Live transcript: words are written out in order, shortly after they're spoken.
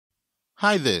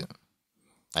Hi there.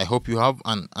 I hope you have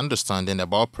an understanding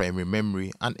about primary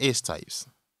memory and its types.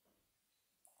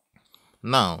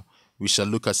 Now, we shall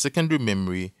look at secondary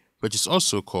memory, which is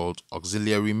also called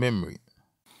auxiliary memory.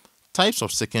 Types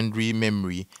of secondary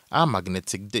memory are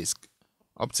magnetic disk,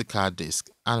 optical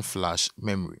disk, and flash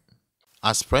memory.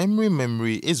 As primary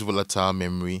memory is volatile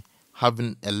memory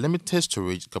having a limited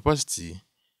storage capacity,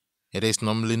 it is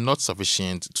normally not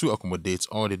sufficient to accommodate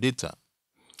all the data.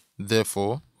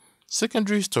 Therefore,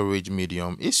 secondary storage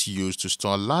medium is used to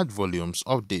store large volumes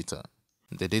of data.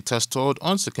 The data stored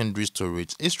on secondary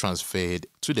storage is transferred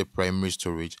to the primary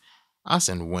storage as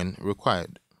and when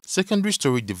required. Secondary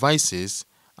storage devices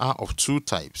are of two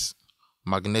types: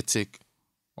 magnetic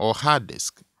or hard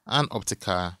disk and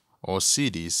optical or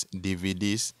CDs,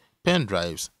 DVDs, pen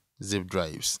drives, zip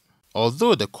drives.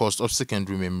 Although the cost of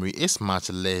secondary memory is much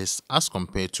less as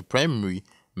compared to primary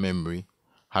memory,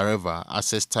 however,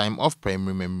 access time of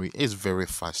primary memory is very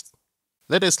fast.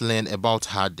 Let us learn about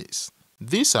hard disks.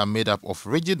 These are made up of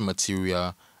rigid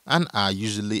material and are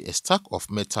usually a stack of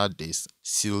metal disks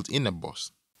sealed in a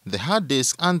box. The hard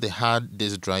disk and the hard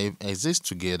disk drive exist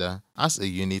together as a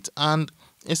unit and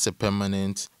is a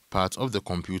permanent part of the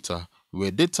computer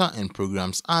where data and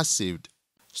programs are saved.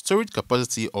 Storage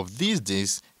capacity of these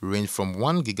disks range from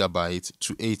 1 GB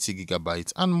to 80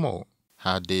 GB and more.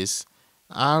 Hard disks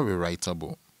are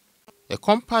rewritable. A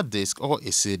compact disk or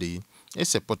a CD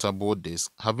is a portable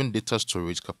disk having data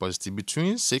storage capacity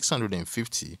between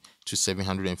 650 to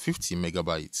 750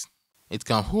 megabytes. It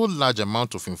can hold large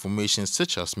amounts of information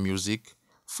such as music,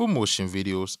 full motion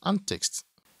videos, and text.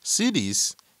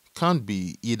 CDs can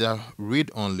be either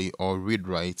read-only or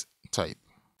read-write type.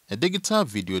 A digital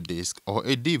video disc or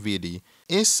a DVD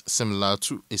is similar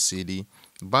to a CD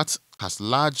but has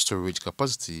large storage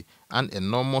capacity and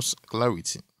enormous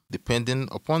clarity. Depending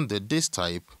upon the disk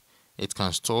type, it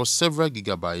can store several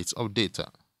gigabytes of data.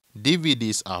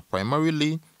 DVDs are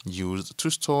primarily used to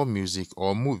store music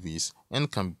or movies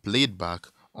and can be played back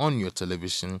on your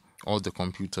television or the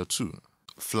computer too.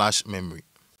 Flash memory.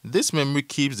 This memory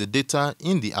keeps the data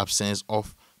in the absence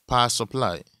of power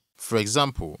supply. For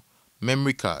example,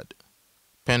 memory card,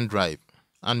 pen drive,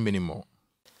 and many more.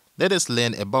 Let us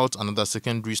learn about another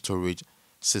secondary storage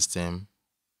system,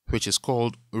 which is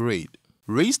called RAID.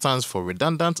 RAID stands for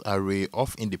Redundant Array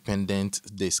of Independent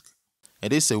Disks.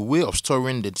 It is a way of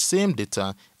storing the same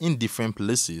data in different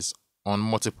places on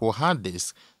multiple hard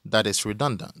disks that is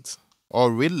redundant.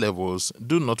 All RAID levels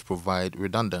do not provide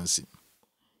redundancy.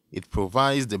 It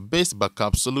provides the best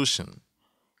backup solution,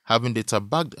 having data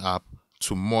backed up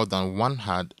to more than one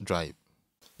hard drive.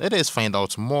 Let us find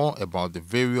out more about the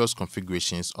various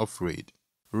configurations of RAID.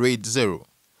 RAID 0.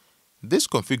 This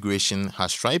configuration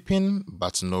has striping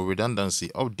but no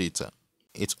redundancy of data.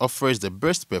 It offers the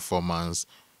best performance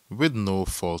with no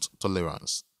fault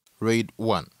tolerance. RAID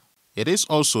 1. It is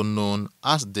also known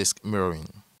as disk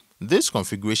mirroring. This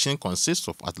configuration consists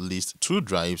of at least two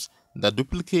drives that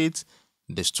duplicate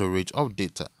the storage of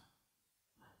data.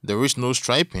 There is no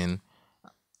striping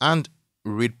and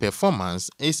read performance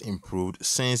is improved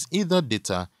since either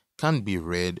data can be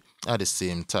read at the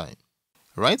same time.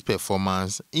 Write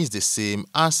performance is the same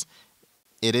as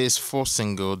it is for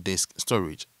single disk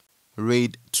storage.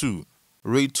 RAID 2.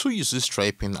 RAID 2 uses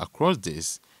striping across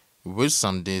disks, with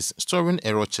some disks storing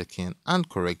error checking and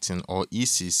correcting or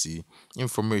ECC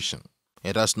information.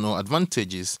 It has no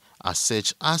advantages as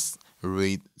such as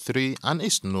RAID 3 and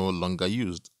is no longer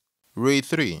used. RAID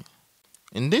 3.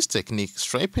 In this technique,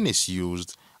 striping is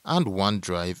used and one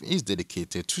drive is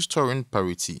dedicated to storing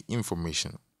parity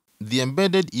information. The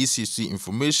embedded ECC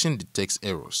information detects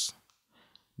errors.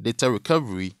 Data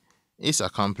recovery is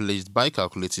accomplished by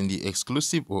calculating the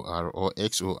exclusive OR or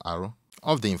XOR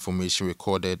of the information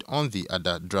recorded on the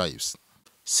other drives.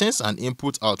 Since an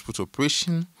input-output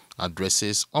operation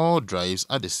addresses all drives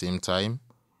at the same time,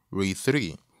 RAID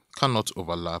 3 cannot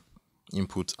overlap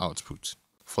input-output.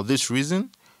 For this reason,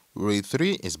 RAID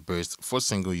 3 is best for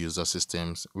single-user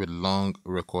systems with long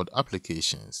record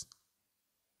applications.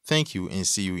 Thank you and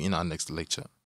see you in our next lecture.